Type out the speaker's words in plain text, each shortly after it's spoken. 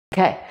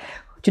Okay,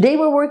 today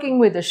we're working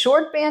with a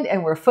short band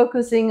and we're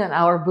focusing on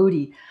our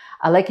booty.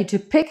 I'd like you to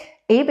pick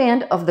a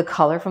band of the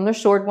color from the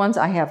short ones.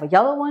 I have a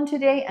yellow one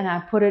today and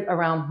I put it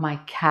around my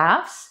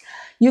calves.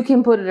 You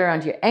can put it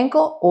around your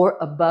ankle or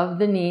above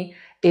the knee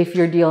if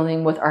you're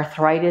dealing with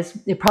arthritis.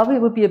 It probably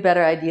would be a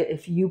better idea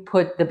if you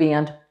put the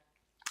band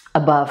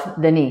above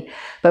the knee.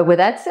 But with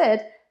that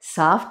said,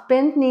 soft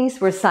bent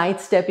knees, we're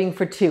sidestepping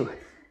for 2.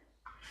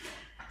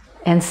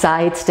 And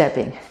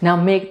sidestepping. Now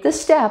make the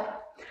step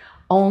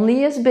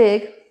only as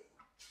big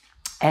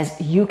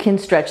as you can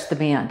stretch the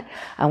band.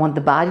 I want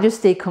the body to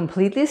stay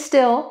completely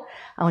still.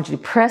 I want you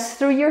to press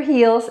through your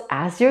heels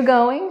as you're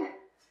going.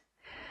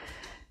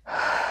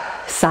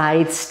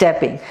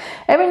 Sidestepping.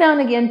 Every now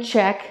and again,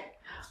 check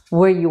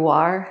where you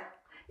are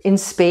in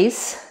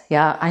space.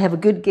 Yeah, I have a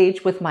good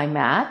gauge with my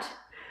mat.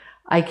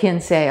 I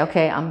can say,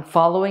 okay, I'm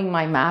following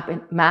my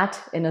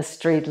mat in a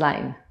straight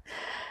line.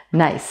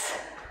 Nice.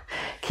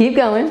 Keep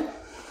going.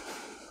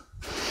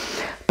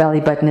 Belly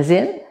button is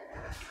in.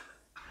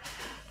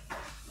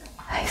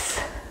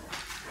 Nice.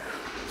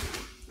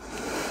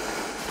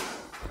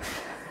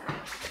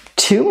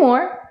 2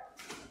 more.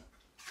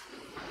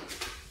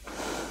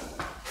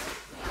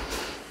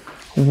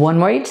 1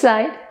 more each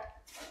side.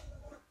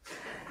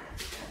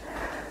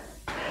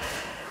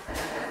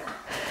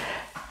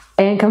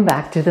 And come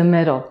back to the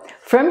middle.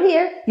 From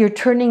here, you're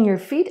turning your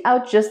feet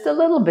out just a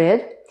little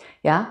bit.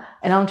 Yeah,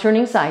 and I'm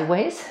turning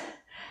sideways.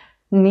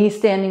 Knee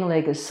standing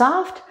leg is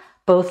soft.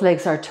 Both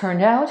legs are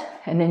turned out.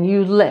 And then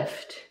you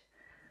lift.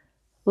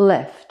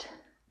 Lift.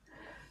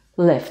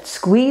 Lift.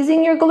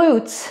 Squeezing your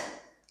glutes.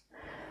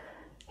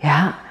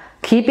 Yeah.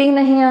 Keeping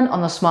the hand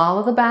on the small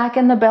of the back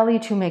and the belly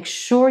to make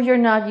sure you're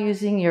not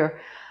using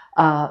your,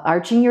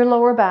 arching your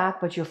lower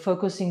back, but you're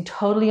focusing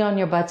totally on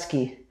your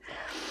buttsky.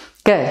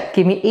 Good.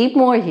 Give me 8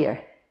 more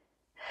here.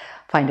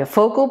 Find a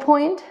focal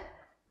point.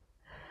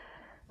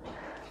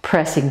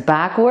 Pressing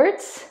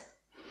backwards.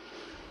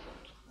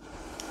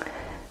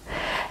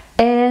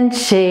 And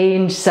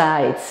change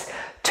sides.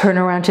 Turn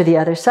around to the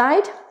other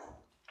side.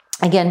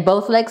 Again,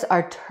 both legs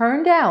are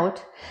turned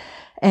out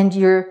and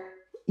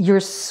you're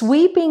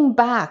sweeping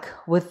back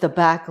with the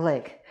back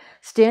leg.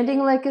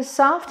 Standing leg is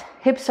soft,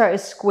 hips are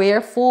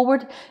square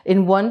forward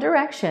in one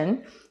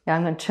direction. Now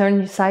I'm going to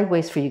turn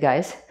sideways for you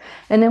guys.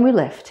 And then we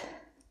lift.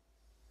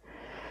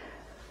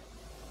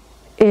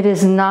 It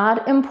is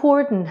not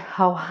important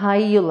how high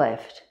you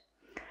lift,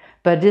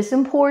 but it is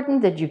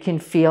important that you can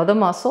feel the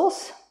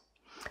muscles,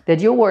 that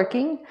you're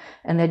working,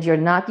 and that you're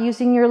not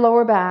using your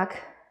lower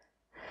back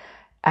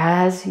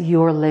as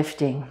you're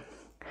lifting.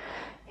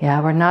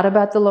 Yeah, we're not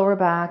about the lower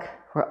back.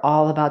 We're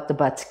all about the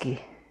buttsky.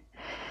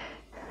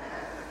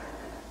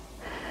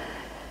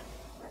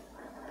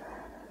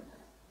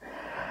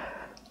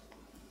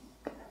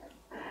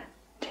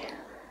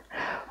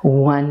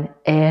 One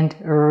and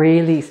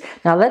release.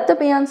 Now let the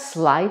band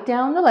slide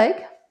down the leg.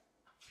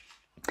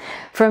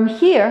 From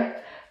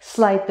here,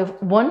 slide the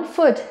one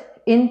foot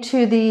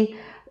into the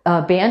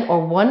band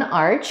or one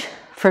arch.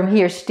 From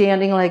here,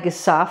 standing leg is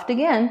soft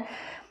again.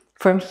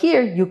 From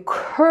here, you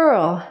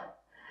curl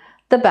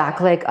the back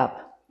leg up.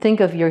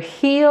 Think of your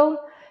heel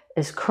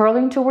is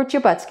curling towards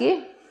your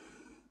buttsky.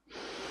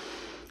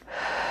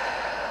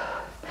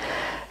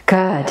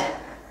 Good.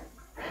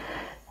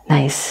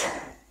 Nice.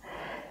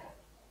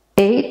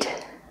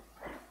 8,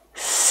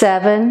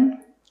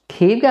 7,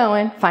 keep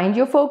going. Find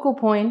your focal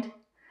point.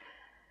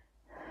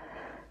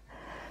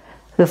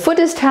 The foot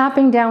is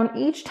tapping down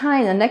each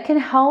time, and that can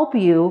help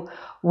you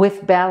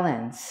with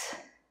balance,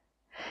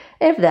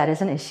 if that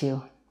is an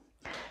issue.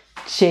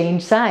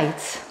 Change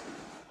sides.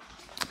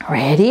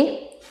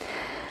 Ready?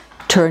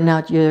 Turn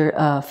out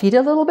your feet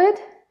a little bit,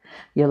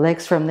 your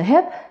legs from the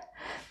hip.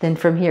 Then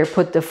from here,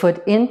 put the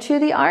foot into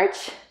the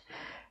arch.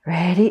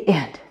 Ready,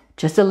 and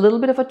just a little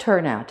bit of a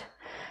turnout.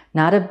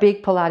 Not a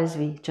big Pilates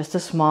V, just a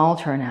small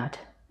turnout.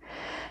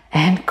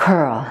 And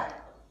curl.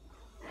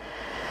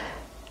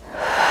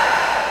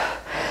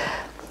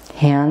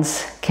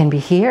 Hands can be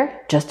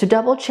here, just to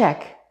double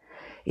check.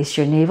 Is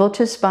your navel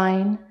to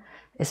spine?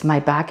 Is my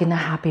back in a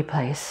happy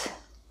place?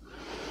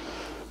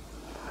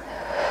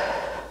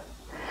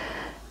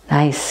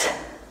 Nice.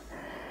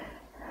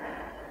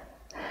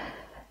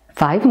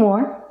 5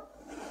 more.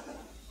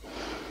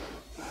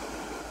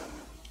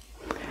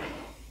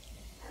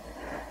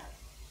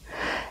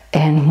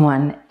 And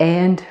 1,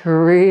 and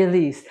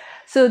release.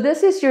 So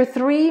this is your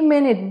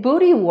 3-minute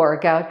booty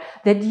workout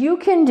that you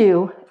can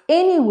do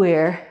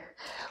anywhere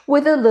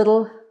with a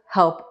little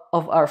help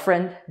of our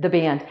friend, the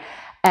band.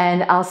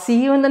 And I'll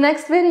see you in the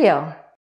next video.